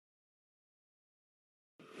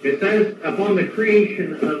It says, upon the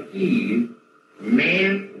creation of Eve,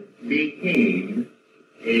 man became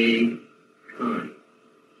a kind.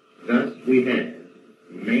 Thus we have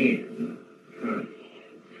mankind.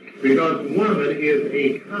 Because woman is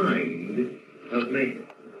a kind of man.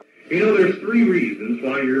 You know, there's three reasons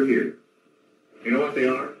why you're here. You know what they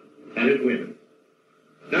are? That is women.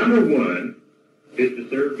 Number one is to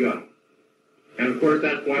serve God. And of course,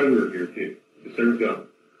 that's why we're here too, to serve God.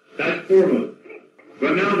 That's foremost.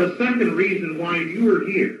 But now the second reason why you are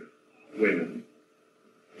here, women,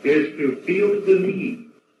 is to feel the need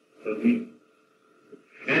of me.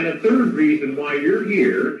 And the third reason why you're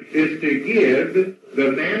here is to give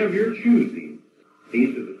the man of your choosing.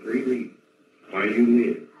 These are the three reasons why you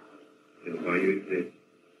live and why you exist.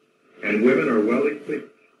 And women are well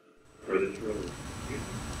equipped for this role.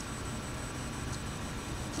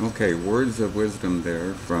 Okay, words of wisdom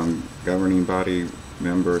there from governing body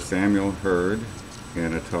member Samuel Hurd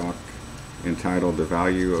in a talk entitled The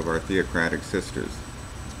Value of Our Theocratic Sisters.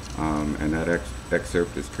 And that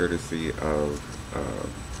excerpt is courtesy of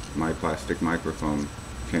my Plastic Microphone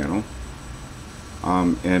channel.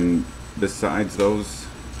 And besides those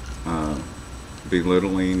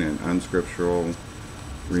belittling and unscriptural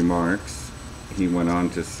remarks, he went on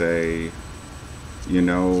to say, you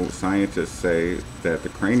know, scientists say that the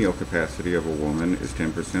cranial capacity of a woman is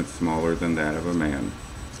 10% smaller than that of a man.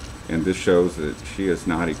 And this shows that she is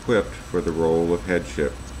not equipped for the role of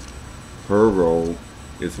headship. Her role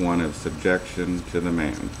is one of subjection to the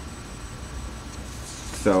man.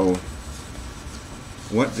 So,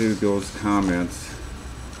 what do those comments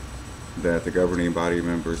that the governing body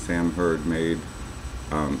member Sam Hurd made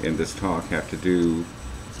in this talk have to do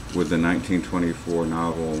with the 1924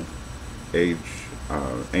 novel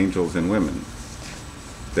Angels and Women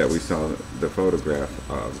that we saw the photograph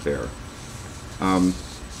of there?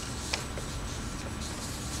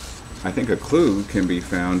 I think a clue can be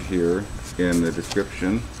found here in the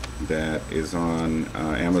description that is on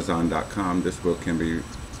Amazon.com. This book can be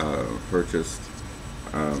purchased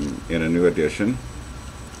in a new edition.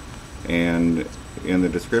 And in the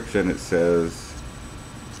description it says,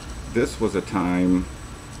 this was a time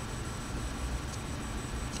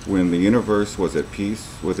when the universe was at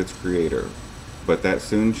peace with its creator, but that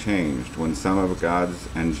soon changed when some of God's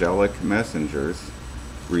angelic messengers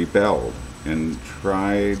rebelled and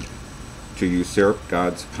tried to usurp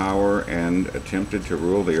God's power and attempted to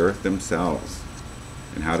rule the earth themselves.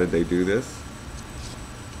 And how did they do this?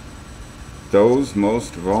 Those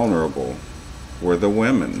most vulnerable were the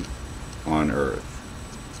women on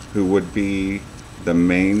earth, who would be the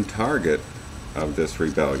main target of this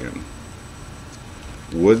rebellion.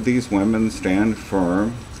 Would these women stand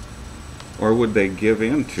firm, or would they give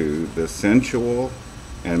in to the sensual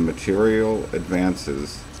and material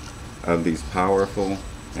advances of these powerful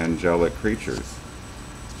angelic creatures?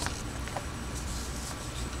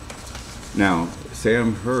 Now,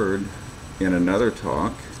 Sam Hurd, in another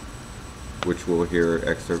talk, which we'll hear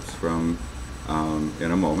excerpts from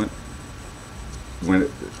in a moment, when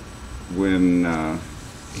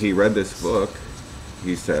he read this book,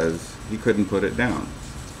 he says he couldn't put it down.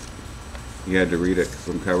 He had to read it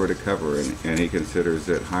from cover to cover, and he considers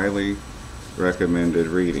it highly recommended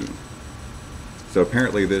reading. So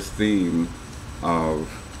apparently this theme of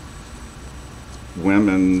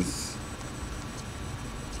women's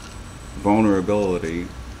vulnerability,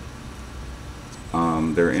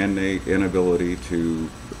 their innate inability to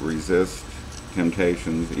resist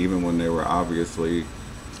temptations, even when they were obviously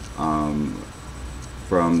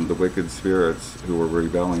from the wicked spirits who were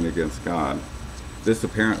rebelling against God. This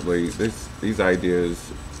apparently, these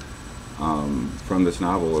ideas from this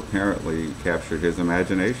novel apparently captured his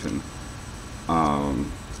imagination,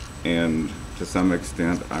 and to some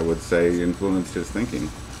extent, I would say, influenced his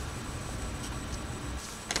thinking.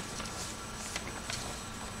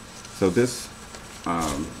 So this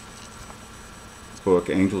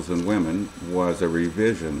book, Angels and Women, was a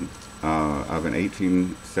revision of an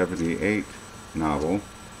 1878 novel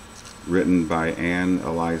written by Anne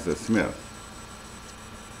Eliza Smith.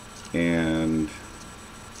 And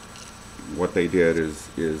what they did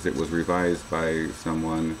is it was revised by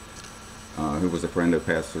someone who was a friend of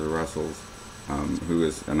Pastor Russell's, who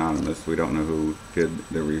is anonymous. We don't know who did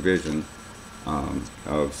the revision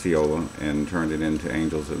of Ceola and turned it into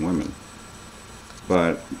Angels and Women.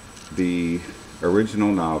 But the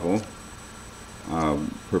original novel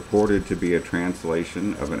purported to be a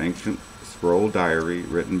translation of an ancient scroll diary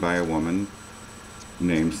written by a woman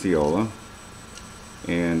named Ceola.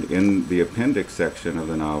 And in the appendix section of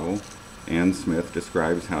the novel, Anne Smith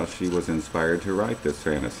describes how she was inspired to write this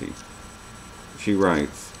fantasy. She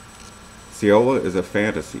writes, Seola is a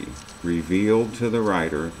fantasy revealed to the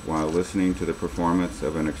writer while listening to the performance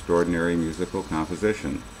of an extraordinary musical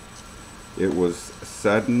composition. It was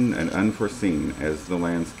sudden and unforeseen as the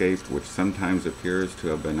landscape, which sometimes appears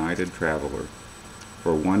to a benighted traveler,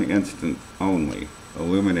 for one instant only,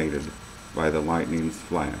 illuminated by the lightning's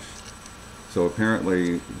flash. So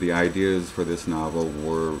apparently the ideas for this novel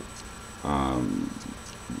were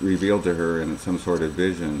revealed to her in some sort of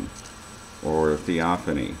vision or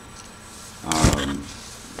theophany,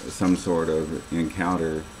 some sort of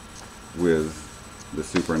encounter with the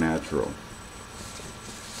supernatural.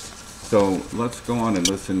 So let's go on and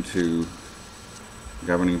listen to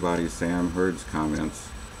governing body Sam Hurd's comments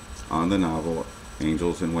on the novel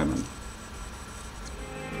Angels and Women.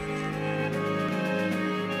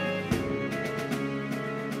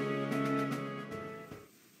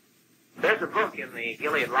 There's a book in the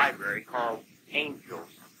Gilead Library called Angels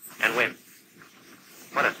and Women.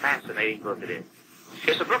 What a fascinating book it is.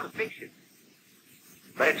 It's a book of fiction,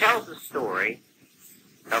 but it tells the story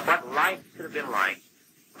of what life could have been like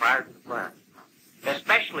prior to the flood,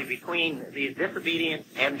 especially between these disobedient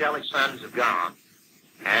angelic sons of God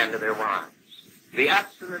and their wives, the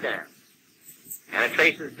ups and the downs. And it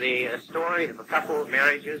traces the story of a couple of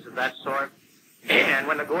marriages of that sort, and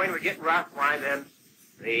when the going would get rough, why then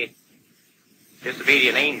the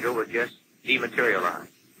disobedient angel would just dematerialize,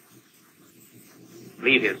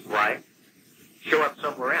 leave his wife, show up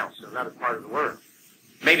somewhere else in another part of the world.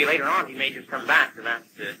 Maybe later on he may just come back to that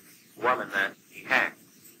woman that he had.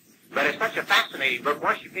 But it's such a fascinating book.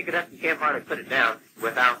 Once you pick it up, you can't hardly put it down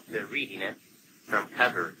without reading it from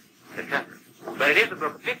cover to cover. But it is a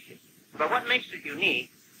book of fiction. But what makes it unique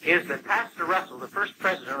is that Pastor Russell, the first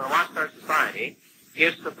president of the Lost Star Society,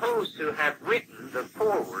 is supposed to have written the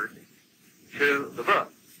foreword to the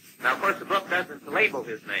book. Now, of course, the book doesn't label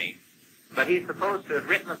his name, but he's supposed to have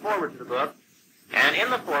written the foreword to the book. And in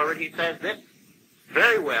the foreword, he says this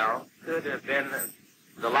very well could have been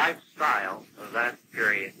the lifestyle of that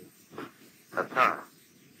period of time.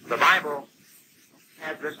 The Bible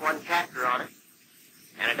has this one chapter on it,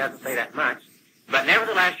 and it doesn't say that much. But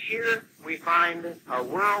nevertheless, here we find a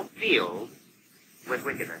world filled with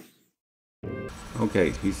wickedness. Okay,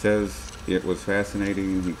 he says it was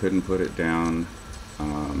fascinating. He couldn't put it down.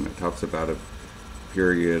 It talks about a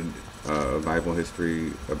period of Bible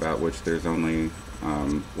history about which there's only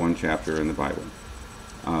one chapter in the Bible.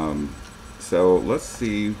 So let's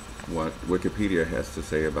see what Wikipedia has to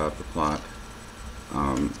say about the plot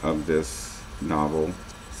of this novel,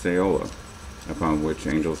 Seola, upon which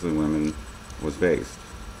Angels and Women was based.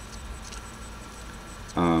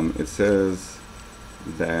 It says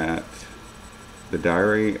that the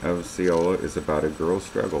diary of Seola is about a girl's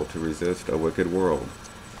struggle to resist a wicked world.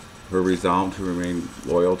 Her resolve to remain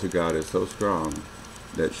loyal to God is so strong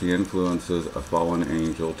that she influences a fallen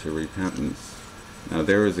angel to repentance. Now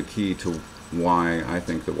there is a key to why I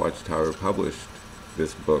think the Watchtower published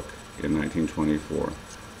this book in 1924.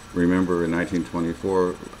 Remember, in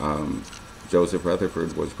 1924, Joseph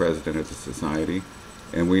Rutherford was president of the society,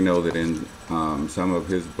 and we know that in some of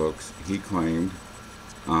his books he claimed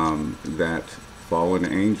that fallen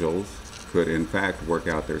angels could in fact work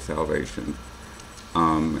out their salvation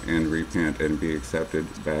and repent and be accepted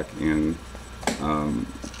back in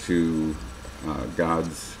to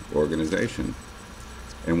God's organization.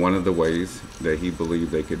 And one of the ways that he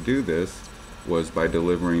believed they could do this was by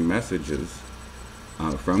delivering messages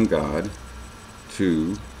from God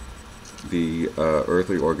to the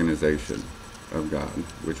earthly organization of God,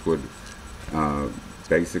 which would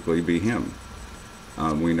basically be him.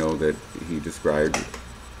 We know that he described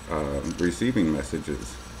receiving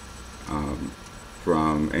messages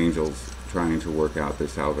from angels trying to work out their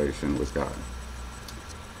salvation with God.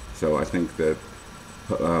 So I think that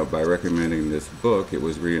by recommending this book, it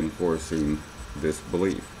was reinforcing this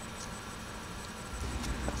belief.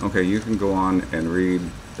 Okay, you can go on and read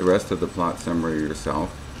the rest of the plot summary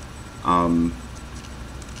yourself. Under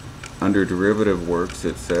derivative works,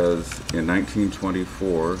 it says, in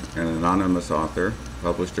 1924, an anonymous author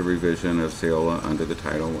published a revision of Seola under the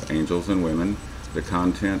title Angels and Women. The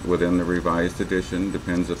content within the revised edition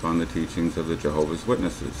depends upon the teachings of the Jehovah's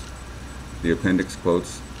Witnesses. The appendix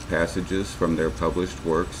quotes passages from their published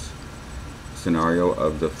works: Scenario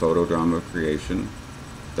of the Photodrama Creation,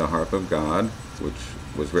 The Harp of God, which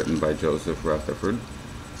was written by Joseph Rutherford,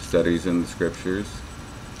 Studies in the Scriptures,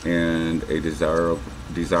 and A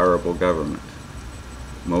Desirable Government.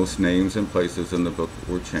 Most names and places in the book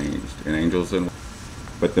were changed, and Angels and...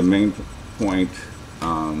 But the main point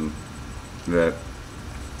that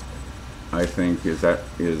I think is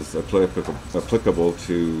applicable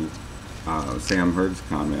to Sam Hurd's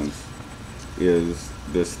comments is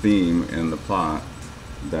this theme in the plot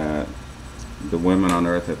that the women on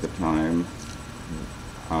earth at the time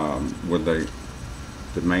were the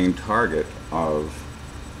main target of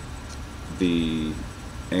the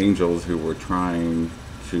angels who were trying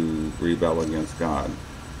to rebel against God.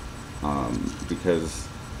 Because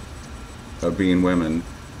of being women,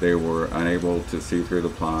 they were unable to see through the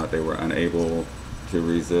plot. They were unable to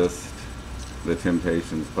resist the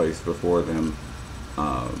temptations placed before them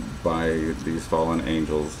by these fallen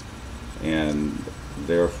angels, and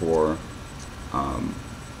therefore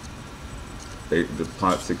the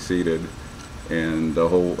plot succeeded, and the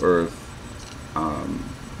whole earth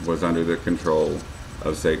was under the control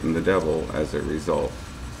of Satan the devil as a result.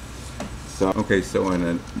 So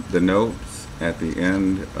in the notes at the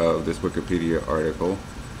end of this Wikipedia article,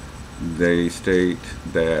 they state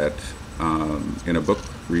that in a book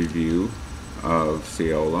review of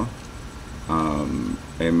Ciola,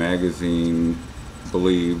 a magazine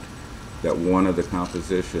believed that one of the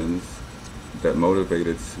compositions that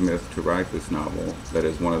motivated Smith to write this novel, that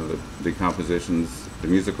is one of the compositions, the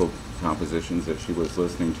musical compositions that she was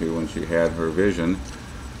listening to when she had her vision,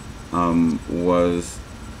 was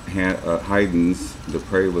Haydn's The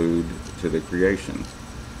Prelude to the Creation.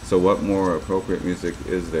 So what more appropriate music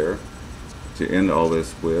is there to end all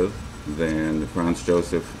this with than Franz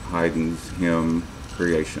Joseph Haydn's hymn,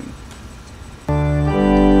 Creation?